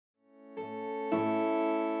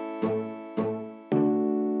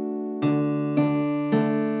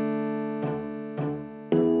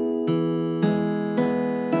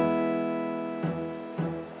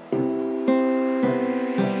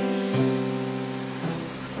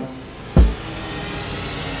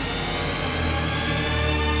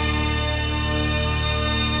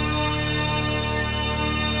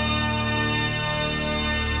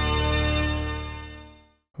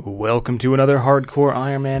Welcome to another Hardcore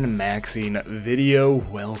Iron Man maxing video.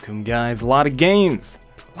 Welcome guys, a lot of gains.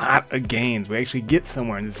 We actually get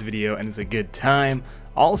somewhere in this video and it's a good time.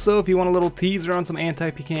 Also, if you want a little teaser on some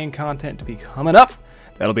anti-PKing content to be coming up,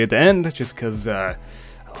 that'll be at the end, just because I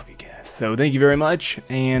love you guys. So thank you very much,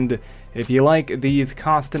 and if you like these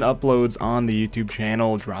constant uploads on the YouTube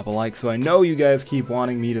channel, drop a like so I know you guys keep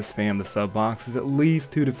wanting me to spam the sub boxes at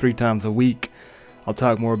least 2 to 3 times a week. I'll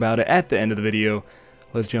talk more about it at the end of the video.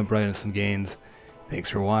 Let's jump right into some gains. Thanks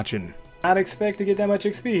for watching. Not expect to get that much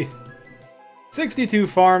XP. 62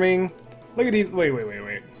 farming. Look at these. Wait.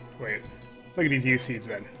 Look at these U seeds,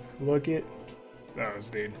 man. Look at those,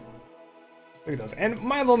 dude. Look at those. And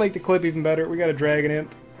might as well make the clip even better. We got a dragon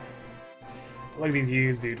imp. Look at these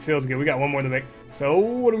U's, dude. Feels good. We got one more to make. So,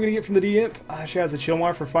 what are we gonna get from the D imp? Shout out to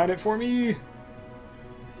Chillmar for finding it for me.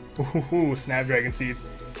 Ooh, snapdragon seeds.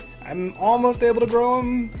 I'm almost able to grow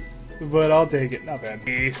them, but I'll take it. Not bad.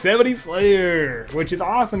 A 70 Slayer, which is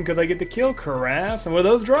awesome because I get to kill Karass, and when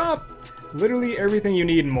those drop, literally everything you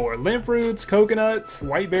need and more. Lymph roots, coconuts,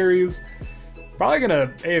 white berries. Probably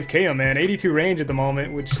gonna AFK him, man. 82 range at the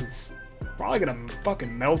moment, which is probably gonna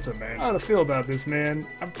fucking melt him, man. I don't know how to feel about this, man.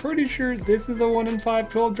 I'm pretty sure this is a 1 in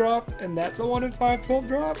 512 drop, and that's a 1 in 512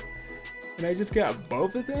 drop, and I just got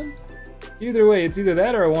both of them. Either way, it's either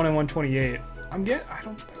that or a 1 in 128. I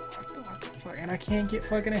don't what the fuck, and I can't get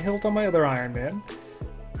fucking a hilt on my other Iron Man.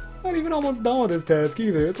 Not even almost done with this task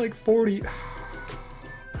either. It's like 40.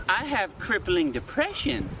 I have crippling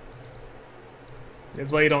depression.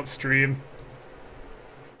 That's why you don't stream.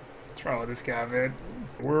 What's wrong with this guy, man?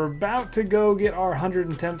 We're about to go get our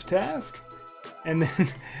 110th task, and then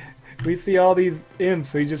we see all these imps.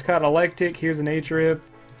 So you just caught a Electic, here's an H-Rip,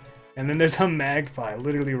 and then there's a Magpie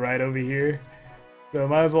literally right over here. So I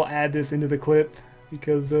might as well add this into the clip,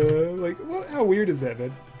 because, like, how weird is that,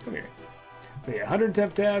 man? Come here. But yeah,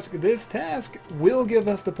 110th task. This task will give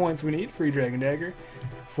us the points we need, free Dragon Dagger,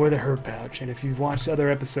 for the herb pouch. And if you've watched other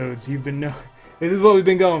episodes, you've been this is what we've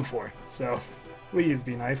been going for. So please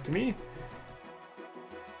be nice to me.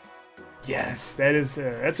 Yes, that's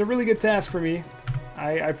a really good task for me.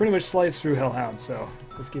 I pretty much sliced through Hellhound, so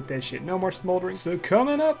let's get that shit. No more smoldering. So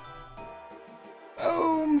coming up,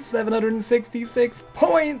 boom, 766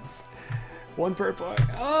 points. 1 per point.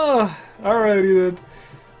 Oh, alrighty then.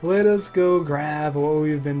 Let us go grab what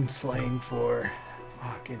we've been slaying for.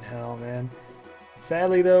 Fucking hell, man.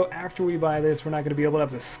 Sadly, though, after we buy this, we're not going to be able to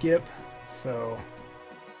have to skip. So,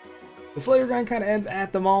 the Slayer grind kind of ends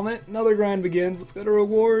at the moment. Another grind begins. Let's go to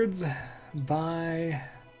rewards. Buy.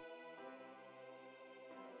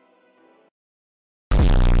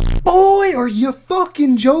 Boy, are you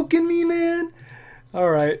fucking joking me, man?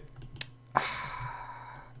 Alright.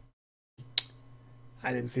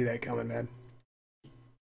 I didn't see that coming, man.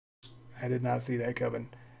 I did not see that coming.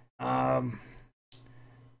 That's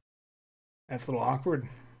a little awkward.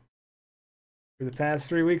 For the past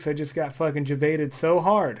 3 weeks, I just got fucking debated so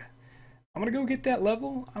hard. I'm gonna go get that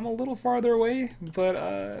level. I'm a little farther away,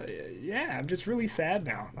 but yeah, I'm just really sad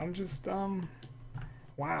now. I'm just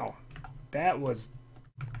wow, that was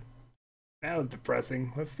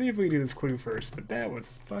depressing. Let's see if we do this clue first, but that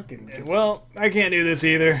was fucking well, I can't do this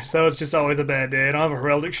either, so it's just always a bad day. I don't have a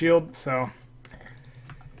heraldic shield, so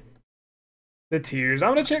the tears. I'm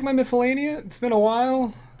gonna check my miscellanea. It's been a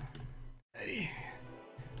while. Ready.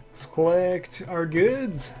 Let's collect our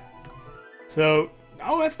goods. So,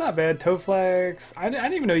 oh, that's not bad. Toe flax. I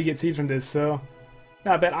didn't even know you get seeds from this, so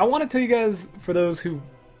not bad. I want to tell you guys, for those who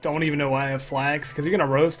don't even know why I have flax, because you're gonna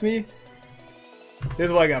roast me. This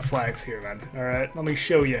is why I got flax here, man. Alright, let me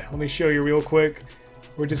show you. Let me show you real quick.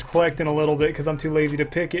 We're just collecting a little bit because I'm too lazy to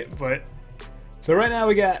pick it, but so right now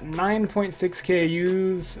we got 9.6k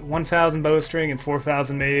use, 1,000 bowstring, and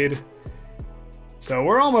 4,000 made. So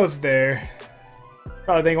we're almost there.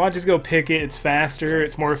 Probably think, why don't you just go pick it? It's faster,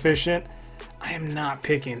 it's more efficient. I am not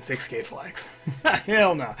picking 6k flax.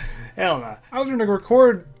 Hell no. Hell no. I was going to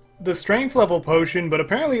record the strength level potion, but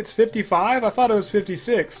apparently it's 55. I thought it was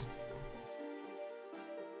 56.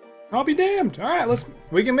 I'll be damned. Alright,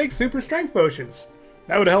 we can make super strength potions.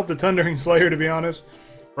 That would help the Thundering Slayer, to be honest.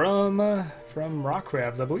 From rock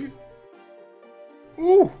crabs, I believe.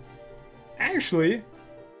 Ooh! Actually,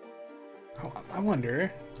 I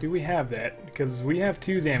wonder, do we have that? Because we have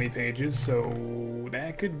 2 Zammy pages, so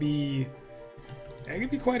that could be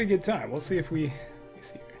quite a good time. We'll see if let me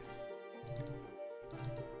see here.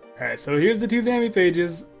 Alright, so here's the 2 Zammy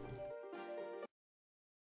pages.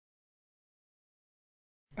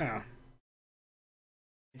 Oh.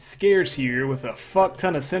 Scarce here with a fuck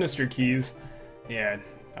ton of Sinister keys. Yeah,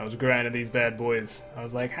 I was grinding these bad boys. I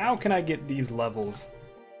was like, how can I get these levels?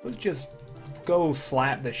 Let's just go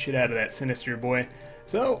slap the shit out of that Sinister boy.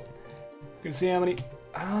 So, you can see how many...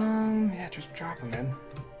 yeah, just drop him, man.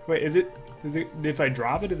 Wait, is it... if I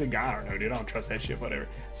drop it, is it gone? I don't know, dude. I don't trust that shit, whatever.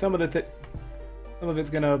 Some of it's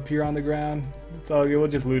gonna appear on the ground. It's all good. We'll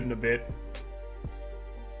just loot in a bit.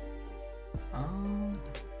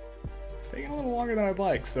 It's taking a little longer than I'd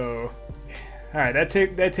like, so... Alright,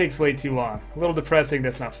 that takes way too long. A little depressing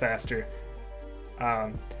that's not faster.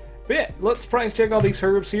 But yeah, let's price check all these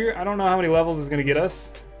herbs here. I don't know how many levels it's gonna get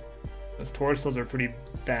us. Those torsos are pretty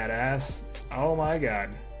badass. Oh my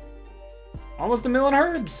god. Almost 1,000,000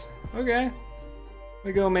 herbs! Okay.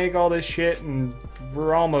 We go make all this shit and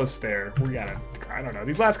we're almost there. We gotta... I don't know.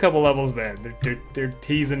 These last couple levels, man, they're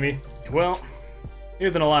teasing me. Well,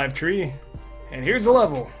 here's an alive tree. And here's a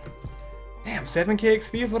level. Damn, 7k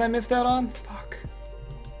XP is what I missed out on? Fuck.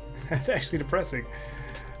 That's actually depressing.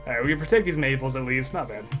 Alright, we can protect these maples at least. Not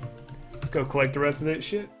bad. Let's go collect the rest of that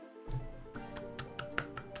shit.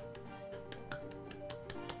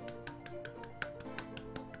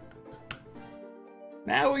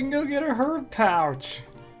 Now we can go get a herb pouch.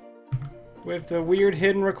 With the weird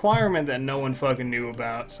hidden requirement that no one fucking knew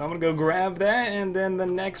about. So I'm gonna go grab that and then the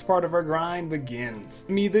next part of our grind begins. Give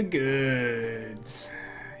me the goods.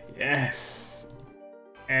 Yes.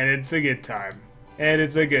 And it's a good time. And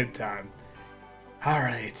it's a good time.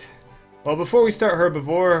 Alright. Well, before we start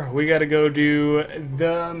Herbivore, we gotta go do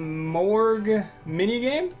the Morgue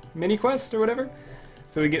minigame? Mini quest or whatever?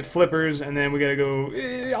 So we get flippers and then we gotta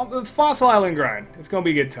go Fossil Island grind. It's gonna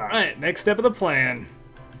be a good time. Alright, next step of the plan.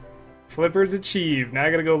 Flippers achieved. Now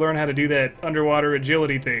I gotta go learn how to do that underwater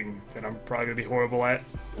agility thing that I'm probably gonna be horrible at.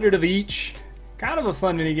 100 of each. Kind of a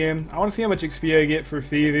fun minigame. I wanna see how much XP I get for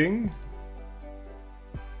thieving.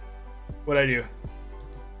 What'd I do?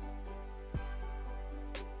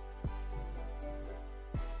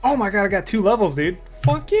 Oh my god, I got 2 levels, dude.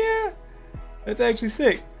 Fuck yeah! That's actually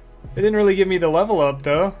sick. They didn't really give me the level up,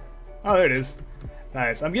 though. Oh, there it is.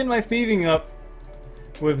 Nice. I'm getting my thieving up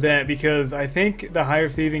with that because I think the higher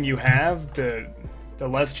thieving you have, the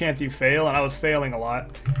less chance you fail, and I was failing a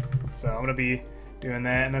lot. So I'm gonna be doing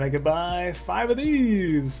that, and then I could buy 5 of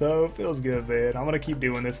these. So it feels good, man. I'm gonna keep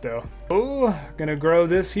doing this, though. Oh, gonna grow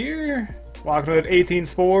this here. Walking with 18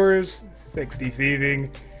 spores, 60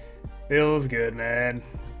 thieving. Feels good, man.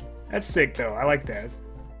 That's sick, though. I like that.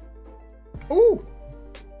 Ooh!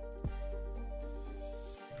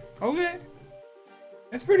 Okay.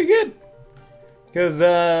 That's pretty good. Because,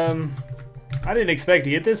 I didn't expect to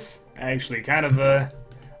get this. Actually, kind of a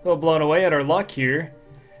little blown away at our luck here.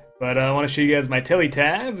 But I want to show you guys my telly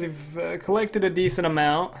tabs. We've collected a decent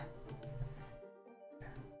amount.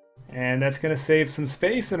 And that's going to save some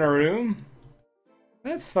space in our room.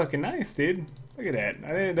 That's fucking nice, dude. Look at that.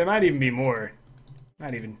 I think there might even be more.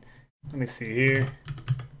 Not even. Let me see here.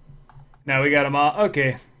 Now we got them all.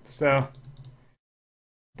 Okay, so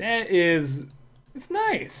that is... It's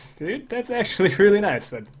nice, dude. That's actually really nice,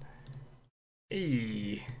 but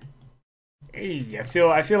hey, I feel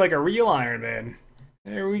like a real Iron Man.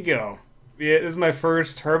 There we go. Yeah, this is my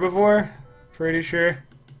first Herbivore. Pretty sure.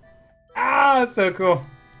 Ah, that's so cool.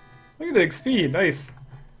 Look at the XP, nice.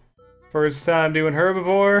 First time doing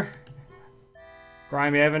Herbivore.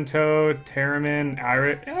 Grimy Avantoe, Terramin,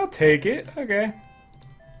 Irit. I'll take it. Okay.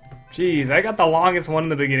 Jeez, I got the longest one in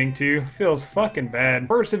the beginning too. Feels fucking bad.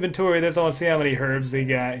 First inventory of this, I want to see how many herbs they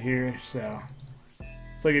got here. So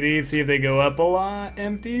let's look at these, see if they go up a lot.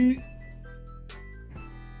 Empty.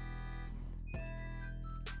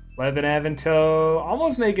 11 Avantoe.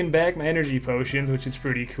 Almost making back my energy potions, which is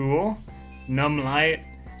pretty cool. Numb Light,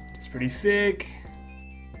 which is pretty sick.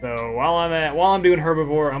 So while I'm doing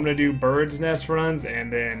Herbivore, I'm gonna do Bird's Nest runs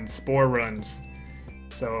and then Spore runs.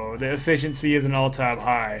 So the efficiency is an all-time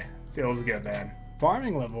high. Feels good, man.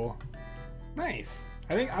 Farming level. Nice.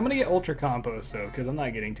 I think I'm gonna get Ultra Compost though, because I'm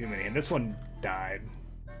not getting too many. And this one died.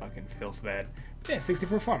 Fucking feels bad. Yeah,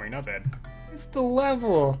 64 farming, not bad. It's the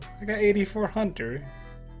level. I got 84 Hunter.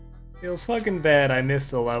 Feels fucking bad I missed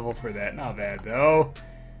the level for that. Not bad though.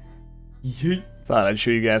 Yeet. Thought I'd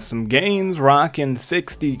show you guys some gains. Rocking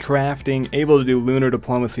 60 crafting, able to do Lunar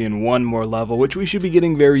Diplomacy in 1 more level, which we should be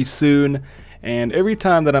getting very soon. And every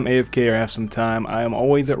time that I'm AFK or have some time, I am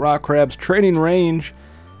always at Rock Crab's training range,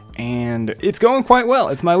 and it's going quite well.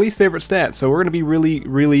 It's my least favorite stat, so we're going to be really,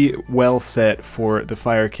 really well set for the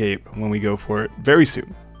Fire Cape when we go for it very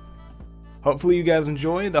soon. Hopefully you guys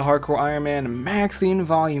enjoyed the Hardcore Iron Man Maxing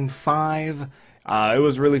Volume 5. It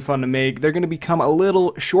was really fun to make. They're going to become a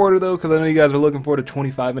little shorter though, because I know you guys are looking forward to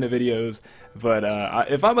 25-minute videos. But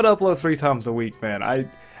if I'm going to upload 3 times a week, man,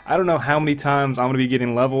 I don't know how many times I'm going to be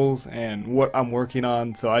getting levels and what I'm working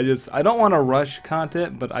on, so I don't want to rush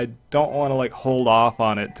content, but I don't want to like hold off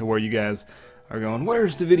on it to where you guys are going,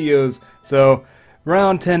 where's the videos? So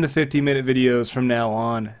around 10 to 15 minute videos from now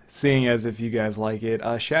on, seeing as if you guys like it.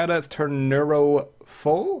 Shout outs to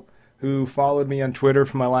Neuroful, who followed me on Twitter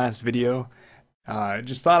for my last video.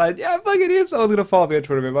 Just thought fucking him, so I was going to follow me on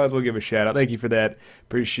Twitter, but might as well give a shout out. Thank you for that.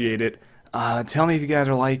 Appreciate it. Tell me if you guys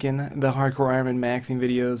are liking the Hardcore Iron Man maxing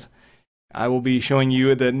videos. I will be showing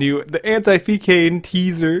you the anti-Fecane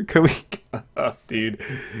teaser coming up, dude.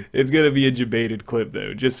 It's going to be a debated clip,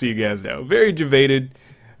 though, just so you guys know. Very debated.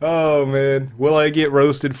 Oh, man. Will I get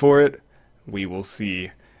roasted for it? We will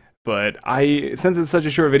see. But since it's such a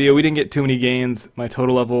short video, we didn't get too many gains. My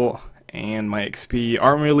total level and my XP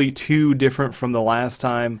aren't really too different from the last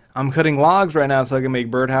time. I'm cutting logs right now so I can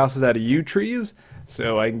make birdhouses out of yew trees,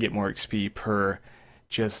 so I can get more XP per,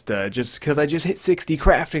 just because I just hit 60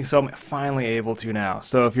 crafting, so I'm finally able to now.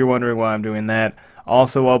 So if you're wondering why I'm doing that,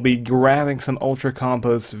 also I'll be grabbing some ultra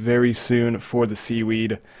compost very soon for the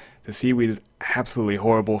seaweed. The seaweed is absolutely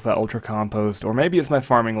horrible without ultra compost, or maybe it's my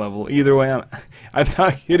farming level. Either way, I'm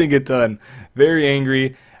not getting it done. Very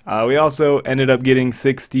angry. We also ended up getting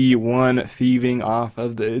 61 thieving off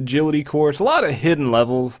of the agility course. A lot of hidden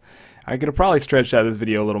levels. I could have probably stretched out this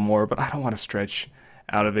video a little more, but I don't want to stretch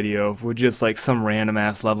out a video with just like some random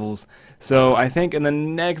ass levels. So I think in the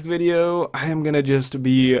next video, I am going to just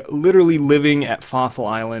be literally living at Fossil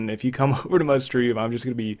Island. If you come over to my stream, I'm just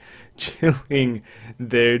going to be chilling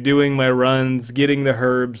there, doing my runs, getting the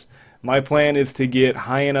herbs. My plan is to get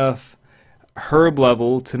high enough herb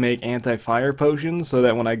level to make anti-fire potions so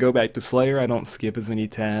that when I go back to Slayer I don't skip as many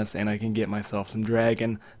tasks and I can get myself some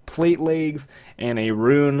dragon plate legs and a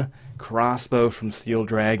rune crossbow from steel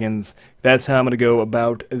dragons. That's how I'm going to go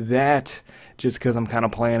about that, just because I'm kind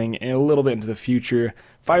of planning a little bit into the future.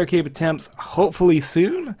 Fire cape attempts hopefully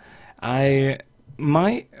soon. I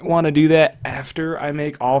might want to do that after I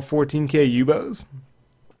make all 14k U-bows.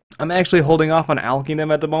 I'm actually holding off on alking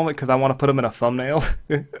them at the moment because I want to put them in a thumbnail.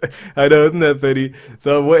 I know, isn't that funny?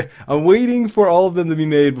 So I'm waiting for all of them to be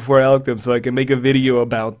made before I alk them so I can make a video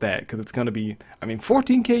about that, because it's going to be, I mean,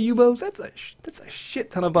 14k U-bows, that's a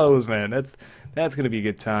shit ton of bows, man. That's going to be a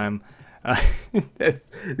good time.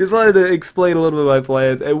 Just wanted to explain a little bit of my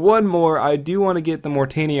plans. And one more, I do want to get the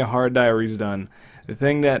Mortania Hard Diaries done. The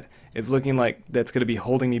thing that is looking like that's going to be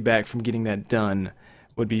holding me back from getting that done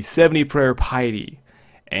would be 70 Prayer Piety.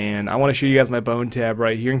 And I want to show you guys my bone tab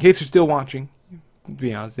right here, in case you're still watching. To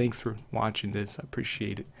be honest, thanks for watching this. I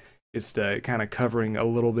appreciate it. Just kind of covering a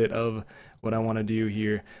little bit of what I want to do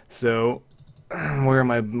here. So, where are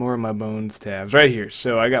my bones tabs? Right here.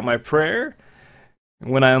 So I got my prayer.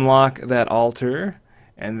 When I unlock that altar,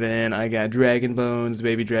 and then I got dragon bones,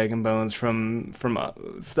 baby dragon bones from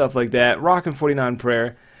stuff like that. Rockin' 49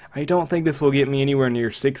 prayer. I don't think this will get me anywhere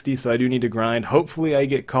near 60, so I do need to grind. Hopefully I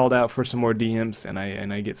get called out for some more DMs and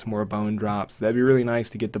I get some more bone drops. That'd be really nice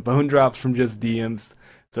to get the bone drops from just DMs,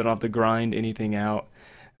 so I don't have to grind anything out.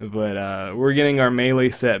 But we're getting our melee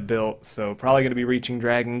set built, so probably going to be reaching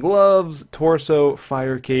Dragon Gloves, Torso,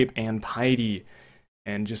 Fire Cape, and Piety.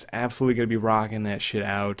 And just absolutely going to be rocking that shit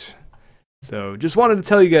out. So, just wanted to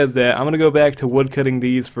tell you guys that. I'm going to go back to woodcutting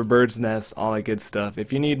these for bird's nests, all that good stuff.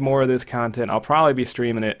 If you need more of this content, I'll probably be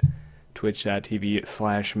streaming it,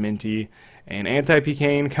 twitch.tv/minty. And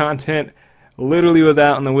anti-Fecane content literally was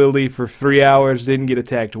out in the wildy for 3 hours, didn't get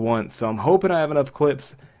attacked once. So I'm hoping I have enough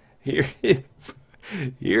clips. Here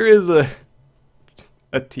is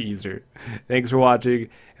a teaser. Thanks for watching,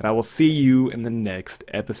 and I will see you in the next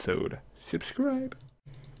episode. Subscribe.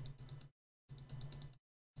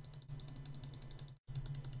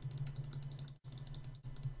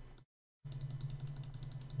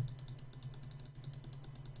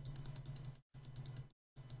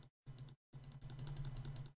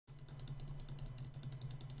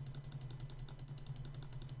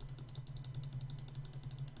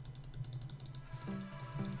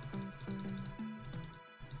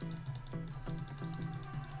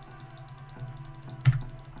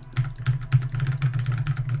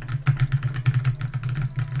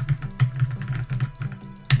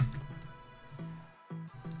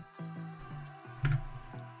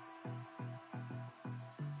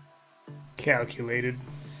 Calculated.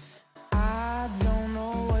 I don't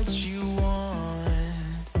know what you want.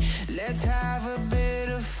 Let's have a bit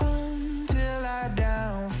of fun till I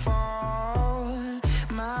downfall.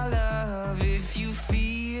 My love, if you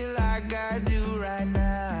feel like I do right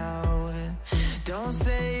now, don't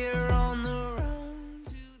say